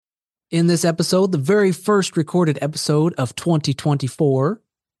In this episode, the very first recorded episode of 2024,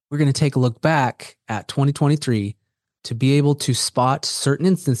 we're going to take a look back at 2023 to be able to spot certain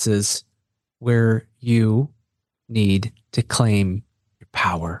instances where you need to claim your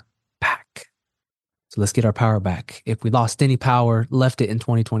power back. So let's get our power back. If we lost any power, left it in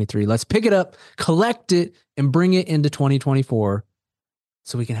 2023, let's pick it up, collect it, and bring it into 2024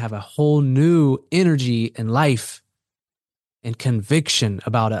 so we can have a whole new energy and life and conviction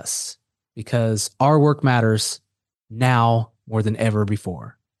about us, because our work matters now more than ever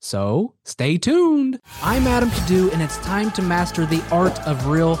before. So stay tuned. I'm Adam Kadu, and it's time to master the art of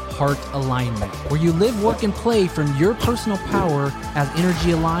real heart alignment, where you live, work, and play from your personal power as energy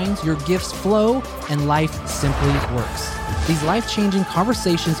aligns, your gifts flow, and life simply works. These life-changing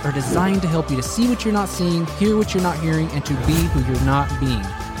conversations are designed to help you to see what you're not seeing, hear what you're not hearing, and to be who you're not being,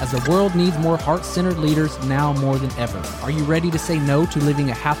 as the world needs more heart-centered leaders now more than ever. Are you ready to say no to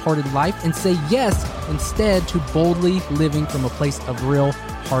living a half-hearted life and say yes instead to boldly living from a place of real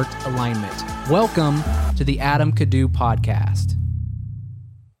heart alignment? Welcome to the Adam Kadu Podcast.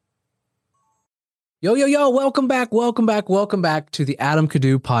 Yo, welcome back to the Adam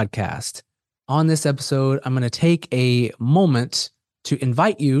Kadu Podcast. On this episode, I'm going to take a moment to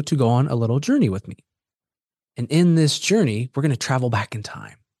invite you to go on a little journey with me. And in this journey, we're going to travel back in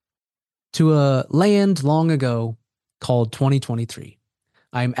time to a land long ago called 2023.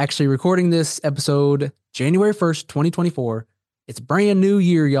 I'm actually recording this episode January 1st, 2024. It's a brand new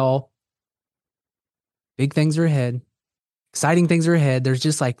year, y'all. Big things are ahead. Exciting things are ahead. There's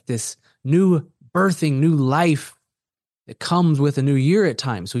just like this new birthing, new life that comes with a new year at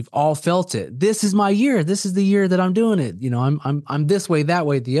times. We've all felt it. This is my year. This is the year that I'm doing it. You know, I'm this way, that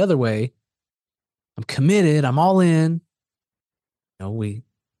way, the other way. I'm committed. I'm all in. You know, we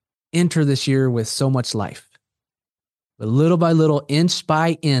enter this year with so much life. But little by little, inch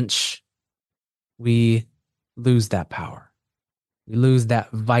by inch, we lose that power. We lose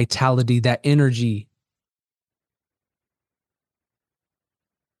that vitality, that energy.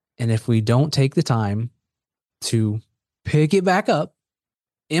 And if we don't take the time to pick it back up,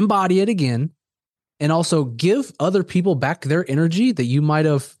 embody it again, and also give other people back their energy that you might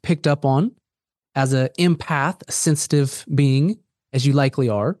have picked up on as an empath, a sensitive being, as you likely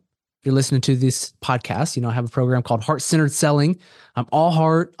are. If you're listening to this podcast, you know, I have a program called Heart-Centered Selling. I'm all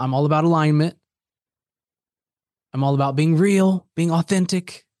heart. I'm all about alignment. I'm all about being real, being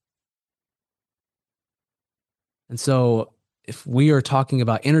authentic. And so if we are talking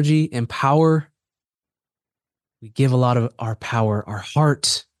about energy and power, we give a lot of our power, our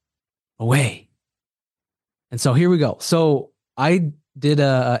heart, away. And so here we go. So I did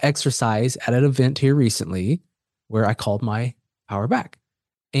a exercise at an event here recently where I called my power back.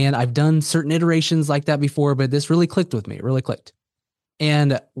 And I've done certain iterations like that before, but this really clicked with me. It really clicked.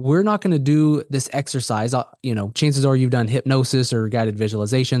 And we're not going to do this exercise. You know, chances are you've done hypnosis or guided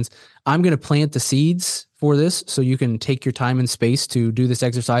visualizations. I'm going to plant the seeds for this so you can take your time and space to do this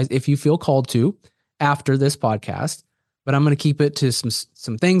exercise if you feel called to after this podcast. But I'm going to keep it to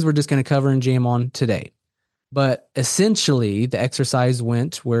some things we're just going to cover and jam on today. But essentially, the exercise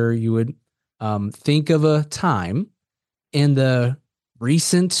went where you would think of a time in the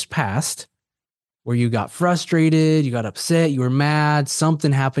recent past where you got frustrated, you got upset, you were mad,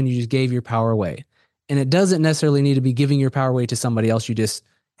 something happened, you just gave your power away. And it doesn't necessarily need to be giving your power away to somebody else. You just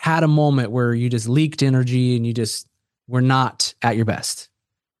had a moment where you just leaked energy and you just were not at your best.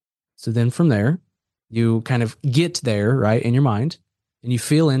 So then from there, you kind of get there, right, in your mind, and you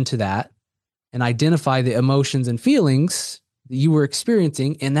feel into that and identify the emotions and feelings that you were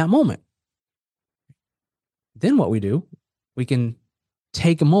experiencing in that moment. Then what we do, we can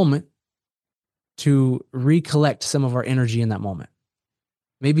take a moment to recollect some of our energy in that moment.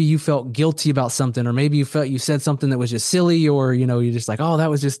 Maybe you felt guilty about something, or maybe you felt you said something that was just silly, or, you know, you're just like, oh, that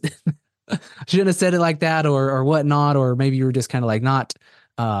was just, shouldn't have said it like that, or whatnot. Or maybe you were just kind of like not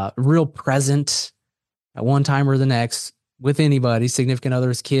real present at one time or the next with anybody, significant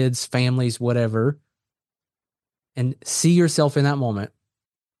others, kids, families, whatever. And see yourself in that moment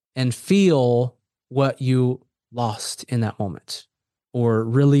and feel what you lost in that moment or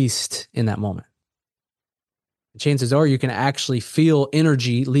released in that moment. Chances are you can actually feel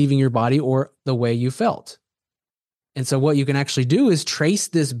energy leaving your body or the way you felt. And so what you can actually do is trace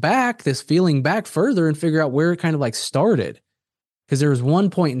this feeling back further and figure out where it kind of like started. Because there was one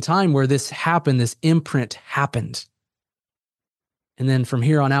point in time where this happened, this imprint happened. And then from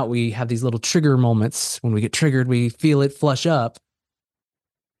here on out, we have these little trigger moments. When we get triggered, we feel it flush up.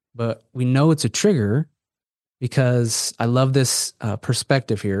 But we know it's a trigger because I love this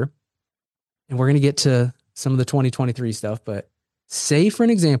perspective here. And we're going to get to some of the 2023 stuff. But say, for an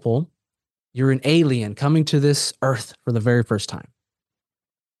example, You're an alien coming to this earth for the very first time.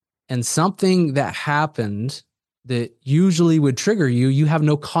 And something that happened that usually would trigger you, you have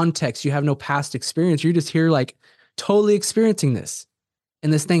no context, you have no past experience. You're just here like totally experiencing this.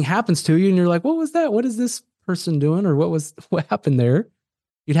 And this thing happens to you and you're like, what was that? What is this person doing? Or what happened there?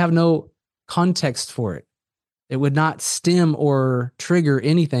 You'd have no context for it. It would not stem or trigger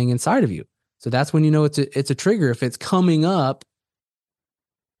anything inside of you. So that's when you know it's a trigger. If it's coming up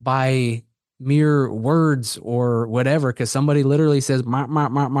by mere words or whatever, because somebody literally says mop,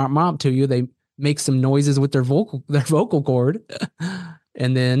 mop, mop, mop, mop to you, they make some noises with their vocal cord,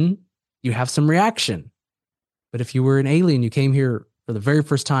 and then you have some reaction. But if you were an alien, you came here for the very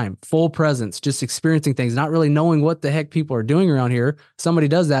first time, full presence, just experiencing things, not really knowing what the heck people are doing around here, somebody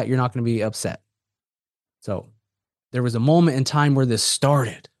does that, you're not going to be upset. So there was a moment in time where this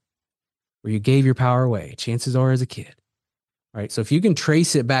started, where you gave your power away, chances are as a kid. Right. So if you can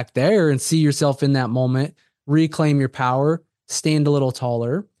trace it back there and see yourself in that moment, reclaim your power, stand a little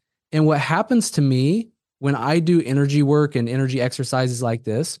taller. And what happens to me when I do energy work and energy exercises like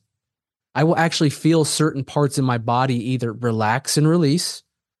this, I will actually feel certain parts in my body either relax and release.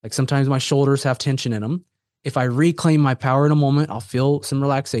 Like sometimes my shoulders have tension in them. If I reclaim my power in a moment, I'll feel some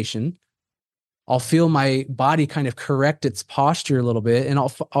relaxation. I'll feel my body kind of correct its posture a little bit. And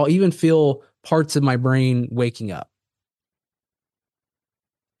I'll even feel parts of my brain waking up.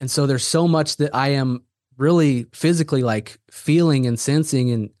 And so there's so much that I am really physically like feeling and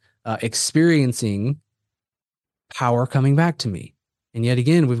sensing and experiencing power coming back to me. And yet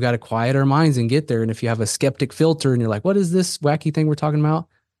again, we've got to quiet our minds and get there. And if you have a skeptic filter and you're like, what is this wacky thing we're talking about?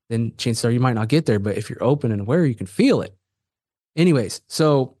 Then chances are you might not get there. But if you're open and aware, you can feel it. Anyways,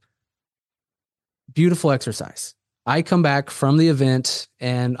 so beautiful exercise. I come back from the event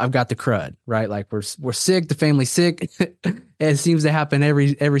and I've got the crud, right? Like we're sick, the family's sick. It seems to happen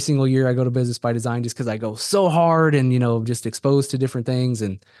every single year I go to Business by Design just because I go so hard and just exposed to different things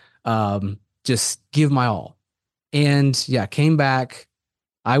and just give my all. And yeah, came back.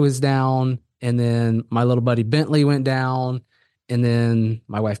 I was down, and then my little buddy Bentley went down, and then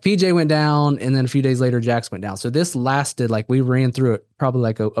my wife PJ went down, and then a few days later Jax went down. So this lasted, like, we ran through it probably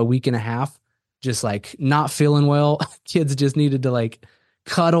like a week and a half, just like not feeling well. Kids just needed to like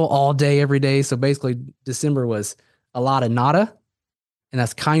cuddle all day every day. So basically December was a lot of nada, and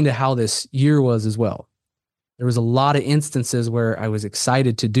that's kind of how this year was as well. There was a lot of instances where I was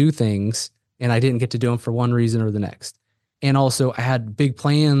excited to do things and I didn't get to do them for one reason or the next. And also I had big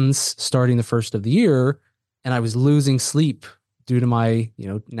plans starting the first of the year, and I was losing sleep due to my,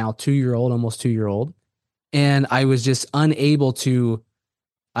 now 2-year-old, almost 2-year-old. And I was just unable to,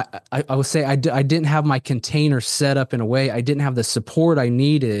 I would say I didn't have my container set up in a way. I didn't have the support I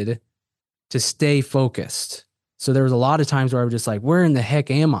needed to stay focused. So there was a lot of times where I was just like, where in the heck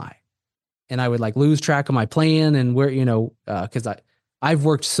am I? And I would like lose track of my plan and where, because I've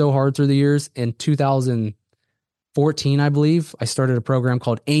worked so hard through the years. In 2014, I believe, I started a program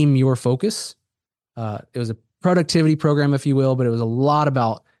called Aim Your Focus. It was a productivity program, if you will, but it was a lot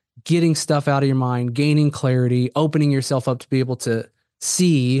about getting stuff out of your mind, gaining clarity, opening yourself up to be able to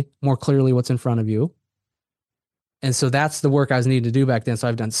see more clearly what's in front of you. And so that's the work I was needing to do back then. So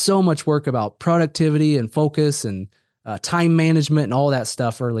I've done so much work about productivity and focus and time management and all that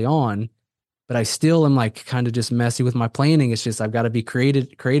stuff early on. But I still am like kind of just messy with my planning. It's just I've got to be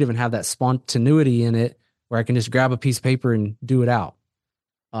creative and have that spontaneity in it where I can just grab a piece of paper and do it out.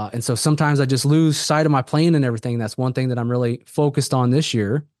 And so sometimes I just lose sight of my plan and everything. That's one thing that I'm really focused on this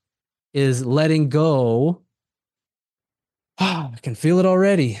year is letting go. I can feel it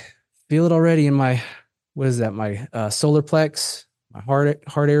already. Feel it already in my, what is that? My solar plex, my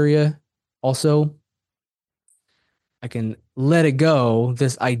heart area. Also, I can let it go.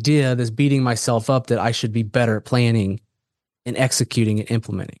 This idea, this beating myself up that I should be better at planning and executing and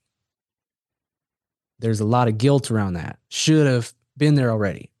implementing. There's a lot of guilt around that. Should have been there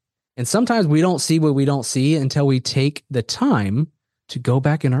already. And sometimes we don't see what we don't see until we take the time to go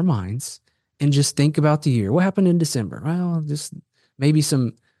back in our minds and just think about the year. What happened in December? Well, just maybe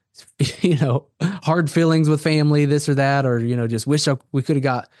some, hard feelings with family, this or that, or, just wish we could have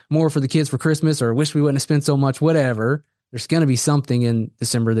got more for the kids for Christmas, or wish we wouldn't have spent so much, whatever. There's going to be something in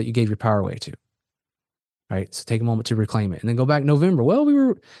December that you gave your power away to. Right. So take a moment to reclaim it and then go back November. Well, we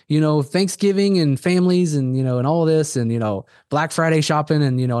were, Thanksgiving and families and, and all this and, Black Friday shopping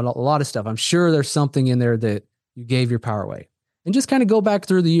and, a lot of stuff. I'm sure there's something in there that you gave your power away. And just kind of go back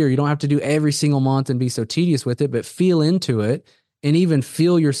through the year. You don't have to do every single month and be so tedious with it, but feel into it and even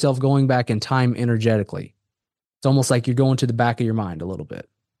feel yourself going back in time energetically. It's almost like you're going to the back of your mind a little bit.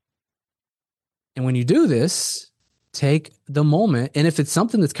 And when you do this, take the moment. And if it's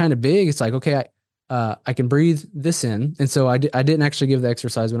something that's kind of big, it's like, okay, I can breathe this in. And so I didn't actually give the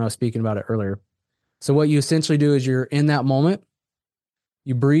exercise when I was speaking about it earlier. So what you essentially do is you're in that moment,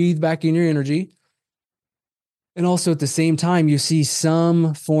 you breathe back in your energy. And also at the same time, you see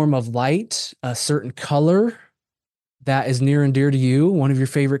some form of light, a certain color that is near and dear to you, one of your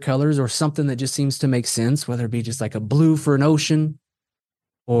favorite colors, or something that just seems to make sense, whether it be just like a blue for an ocean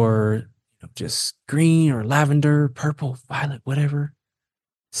or just green or lavender, purple, violet, whatever.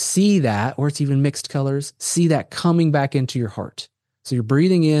 See that, or it's even mixed colors, see that coming back into your heart. So you're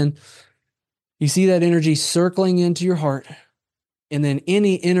breathing in, you see that energy circling into your heart, and then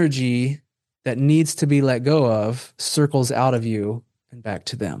any energy that needs to be let go of circles out of you and back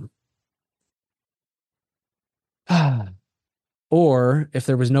to them. Or if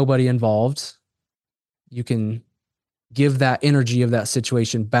there was nobody involved, you can give that energy of that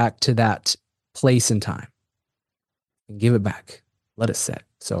situation back to that place and time and give it back. Let it set.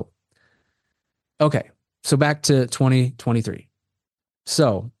 So, okay. So back to 2023.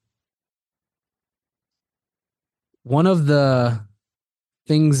 So, one of the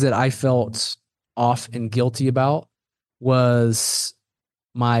things that I felt off and guilty about was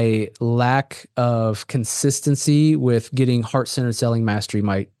my lack of consistency with getting Heart Centered Selling Mastery,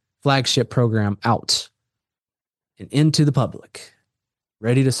 my flagship program, out and into the public,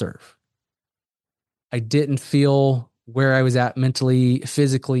 ready to serve. I didn't feel where I was at mentally,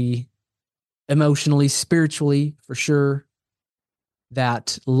 physically, emotionally, spiritually, for sure,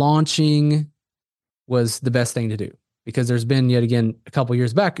 that launching was the best thing to do. Because there's been, yet again, a couple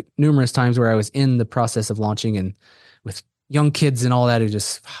years back, numerous times where I was in the process of launching and with young kids and all that, who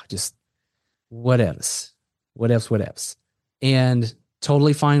just whatevs. And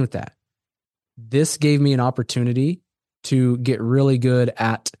totally fine with that. This gave me an opportunity to get really good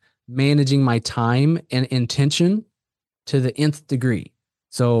at managing my time and intention to the nth degree.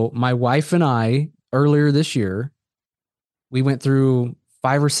 So my wife and I, earlier this year, we went through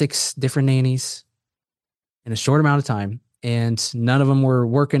 5 or 6 different nannies in a short amount of time, and none of them were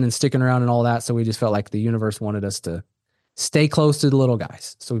working and sticking around and all that. So we just felt like the universe wanted us to stay close to the little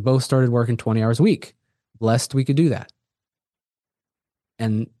guys. So we both started working 20 hours a week. Blessed we could do that.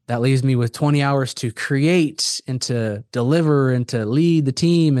 And that leaves me with 20 hours to create and to deliver and to lead the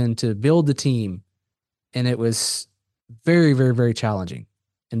team and to build the team. And it was very, very, very challenging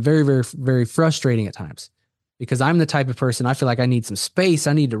and very, very, very frustrating at times, because I'm the type of person, I feel like I need some space.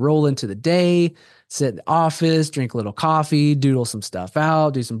 I need to roll into the day, sit in the office, drink a little coffee, doodle some stuff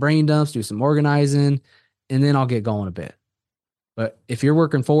out, do some brain dumps, do some organizing, and then I'll get going a bit. But if you're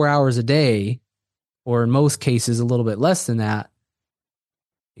working 4 hours a day, or in most cases a little bit less than that,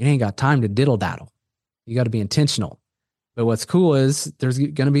 you ain't got time to diddle daddle. You got to be intentional. But what's cool is there's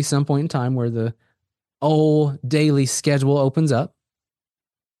going to be some point in time where the whole daily schedule opens up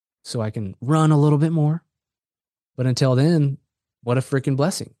so I can run a little bit more. But until then, what a freaking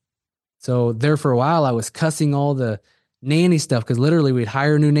blessing. So there for a while, I was cussing all the nanny stuff, because literally we'd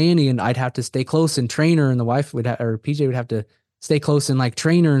hire a new nanny and I'd have to stay close and train her, and the wife would or PJ would have to stay close and like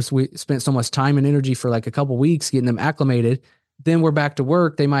train her. And so we spent so much time and energy for like a couple weeks getting them acclimated. Then we're back to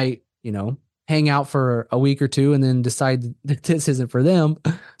work. They might, hang out for a week or two and then decide that this isn't for them.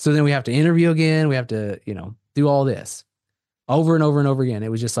 So then we have to interview again. We have to, do all this over and over and over again. It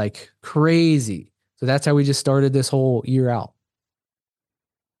was just like crazy. So that's how we just started this whole year out.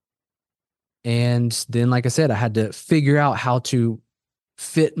 And then, like I said, I had to figure out how to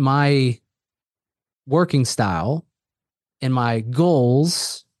fit my working style and my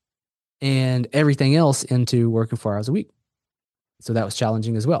goals and everything else into working 4 hours a week. So that was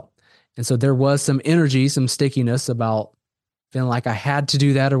challenging as well. And so there was some energy, some stickiness about feeling like I had to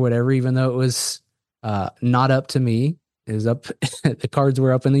do that or whatever, even though it was not up to me. It was up, the cards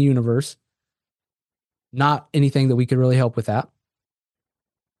were up in the universe. Not anything that we could really help with that.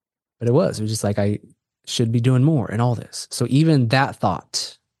 But it was just like, I should be doing more and all this. So even that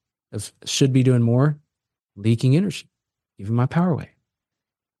thought of should be doing more, leaking energy, giving my power away.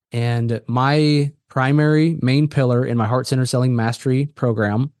 And my primary main pillar in my Heart Center Selling Mastery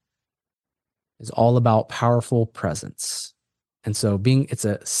program is all about powerful presence. And so it's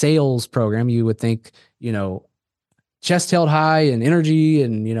a sales program, you would think, chest held high and energy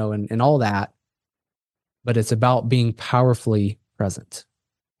and, and all that, but it's about being powerfully present.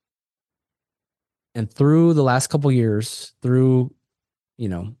 And through the last couple of years, through,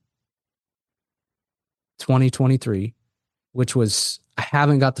 2023, which was, I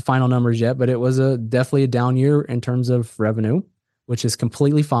haven't got the final numbers yet, but it was definitely a down year in terms of revenue, which is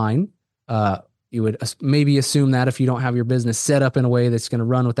completely fine. You would maybe assume that if you don't have your business set up in a way that's going to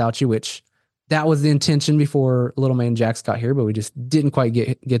run without you, which that was the intention before little man Jax got here, but we just didn't quite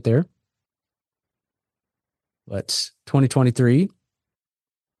get there. But 2023,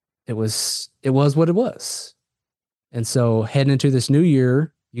 it was what it was. And so heading into this new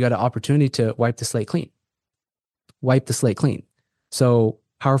year, you got an opportunity to wipe the slate clean. Wipe the slate clean. So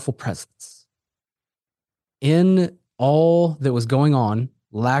powerful presence. In all that was going on,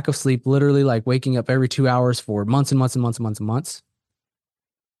 lack of sleep, literally like waking up every 2 hours for months and months and months and months and months,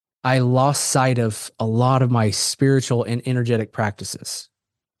 I lost sight of a lot of my spiritual and energetic practices.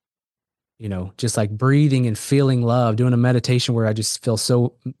 You know, just like breathing and feeling love, doing a meditation where I just feel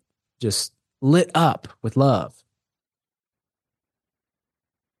so just lit up with love.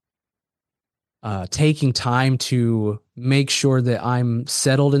 Taking time to make sure that I'm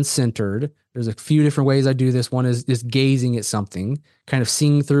settled and centered. There's a few different ways I do this. One is just gazing at something, kind of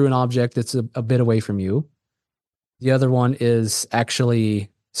seeing through an object that's a bit away from you. The other one is actually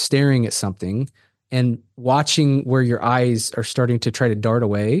staring at something and watching where your eyes are starting to try to dart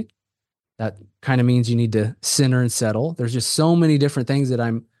away. That kind of means you need to center and settle. There's just so many different things that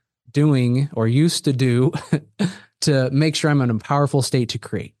I'm doing or used to do to make sure I'm in a powerful state to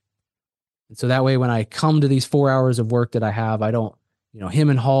create. And so that way, when I come to these 4 hours of work that I have, I don't, hem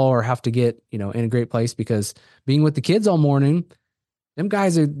and haw or have to get, in a great place, because being with the kids all morning, them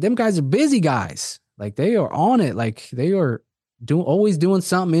guys are busy guys. Like they are on it. Like they are always doing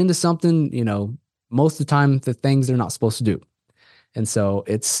something into something, most of the time the things they're not supposed to do. And so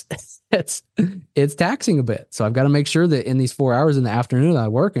it's taxing a bit. So I've got to make sure that in these 4 hours in the afternoon that I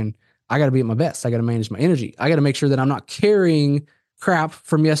work, and I got to be at my best. I got to manage my energy. I got to make sure that I'm not carrying crap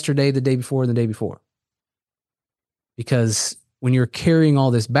from yesterday, the day before, and the day before. Because when you're carrying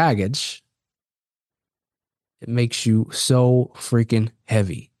all this baggage, it makes you so freaking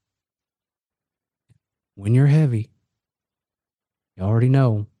heavy. When you're heavy, you already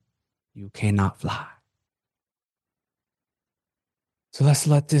know you cannot fly. So let's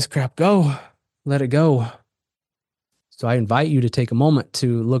let this crap go. Let it go. So I invite you to take a moment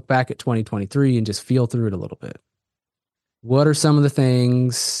to look back at 2023 and just feel through it a little bit. What are some of the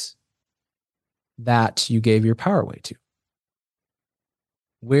things that you gave your power away to?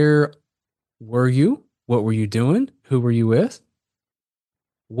 Where were you? What were you doing? Who were you with?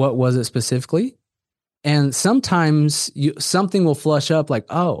 What was it specifically? And sometimes something will flush up like,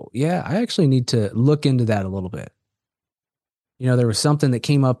 oh, yeah, I actually need to look into that a little bit. There was something that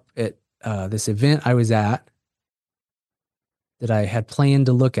came up at this event I was at that I had planned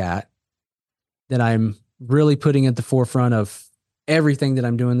to look at that I'm really putting at the forefront of everything that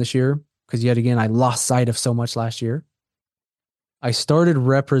I'm doing this year, because yet again, I lost sight of so much last year. I started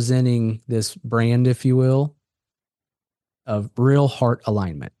representing this brand, if you will, of real heart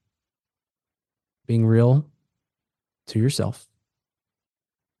alignment. Being real to yourself,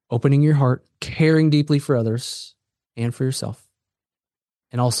 opening your heart, caring deeply for others and for yourself,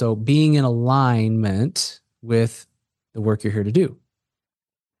 and also being in alignment with the work you're here to do.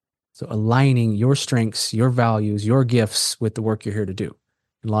 So aligning your strengths, your values, your gifts with the work you're here to do.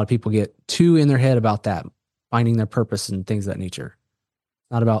 And a lot of people get too in their head about that, finding their purpose and things of that nature.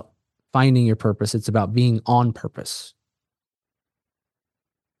 It's not about finding your purpose. It's about being on purpose.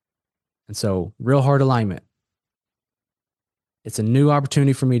 And so real heart alignment. It's a new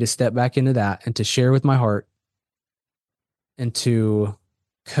opportunity for me to step back into that and to share with my heart and to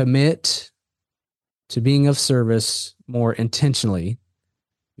commit to being of service more intentionally,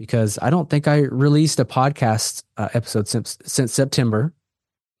 because I don't think I released a podcast episode since September.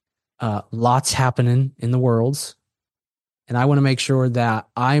 Lots happening in the world. And I want to make sure that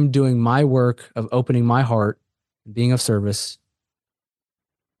I'm doing my work of opening my heart, being of service,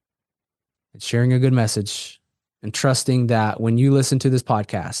 and sharing a good message, and trusting that when you listen to this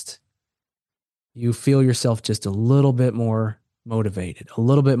podcast, you feel yourself just a little bit more motivated, a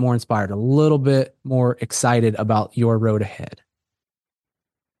little bit more inspired, a little bit more excited about your road ahead.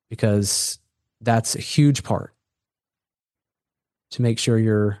 Because that's a huge part to make sure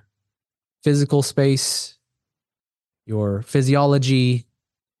your physical space, your physiology,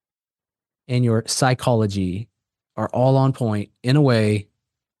 and your psychology are all on point in a way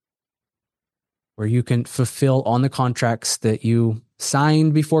where you can fulfill on the contracts that you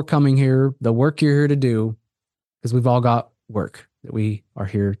signed before coming here, the work you're here to do, because we've all got work that we are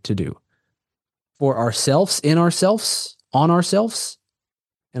here to do for ourselves, in ourselves, on ourselves,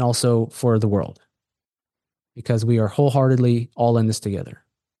 and also for the world, because we are wholeheartedly all in this together.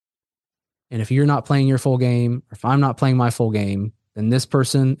 And if you're not playing your full game, or if I'm not playing my full game, then this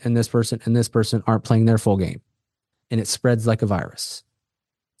person and this person and this person aren't playing their full game. And it spreads like a virus.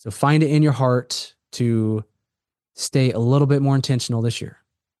 So find it in your heart to stay a little bit more intentional this year.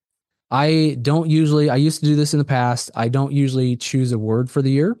 I used to do this in the past. I don't usually choose a word for the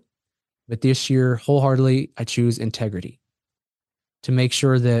year, but this year, wholeheartedly, I choose integrity to make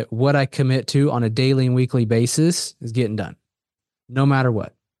sure that what I commit to on a daily and weekly basis is getting done, no matter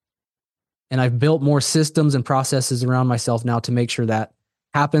what. And I've built more systems and processes around myself now to make sure that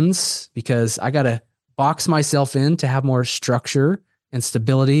happens, because I got to box myself in to have more structure and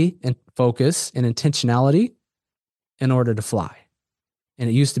stability and focus and intentionality in order to fly. And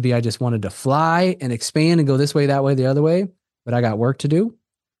it used to be I just wanted to fly and expand and go this way, that way, the other way, but I got work to do,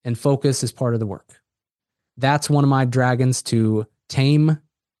 and focus is part of the work. That's one of my dragons to tame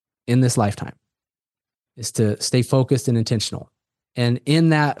in this lifetime, is to stay focused and intentional. And in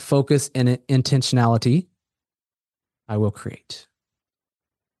that focus and intentionality, I will create.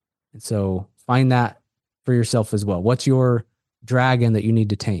 And so find that for yourself as well. What's your dragon that you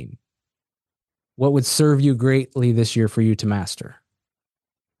need to tame? What would serve you greatly this year for you to master?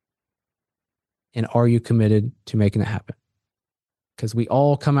 And are you committed to making it happen? Because we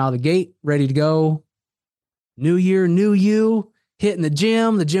all come out of the gate ready to go. New year, new you, hitting the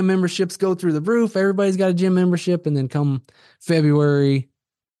gym. The gym memberships go through the roof. Everybody's got a gym membership. And then come February,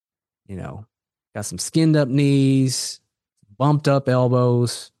 got some skinned up knees, bumped up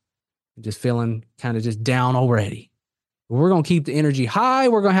elbows, just feeling kind of just down already. We're going to keep the energy high.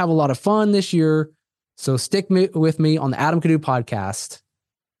 We're going to have a lot of fun this year. So stick with me on the Adam Can Do podcast.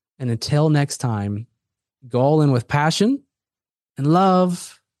 And until next time, go all in with passion and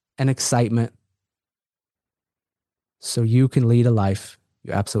love and excitement so you can lead a life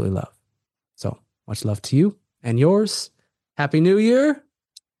you absolutely love. So much love to you and yours. Happy New Year.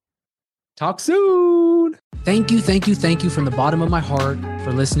 Talk soon. Thank you from the bottom of my heart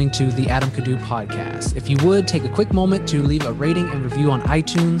for listening to the Adam Can Do podcast. If you would, take a quick moment to leave a rating and review on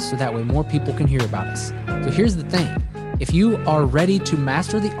iTunes so that way more people can hear about us. So here's the thing. If you are ready to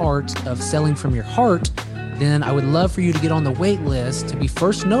master the art of selling from your heart, then I would love for you to get on the wait list to be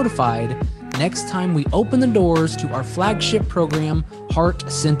first notified next time we open the doors to our flagship program,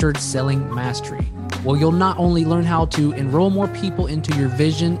 Heart-Centered Selling Mastery. Well, you'll not only learn how to enroll more people into your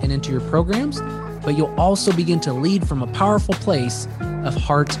vision and into your programs, but you'll also begin to lead from a powerful place of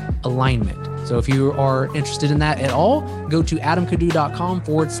heart alignment. So if you are interested in that at all, go to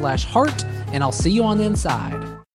adamcado.com/heart, and I'll see you on the inside.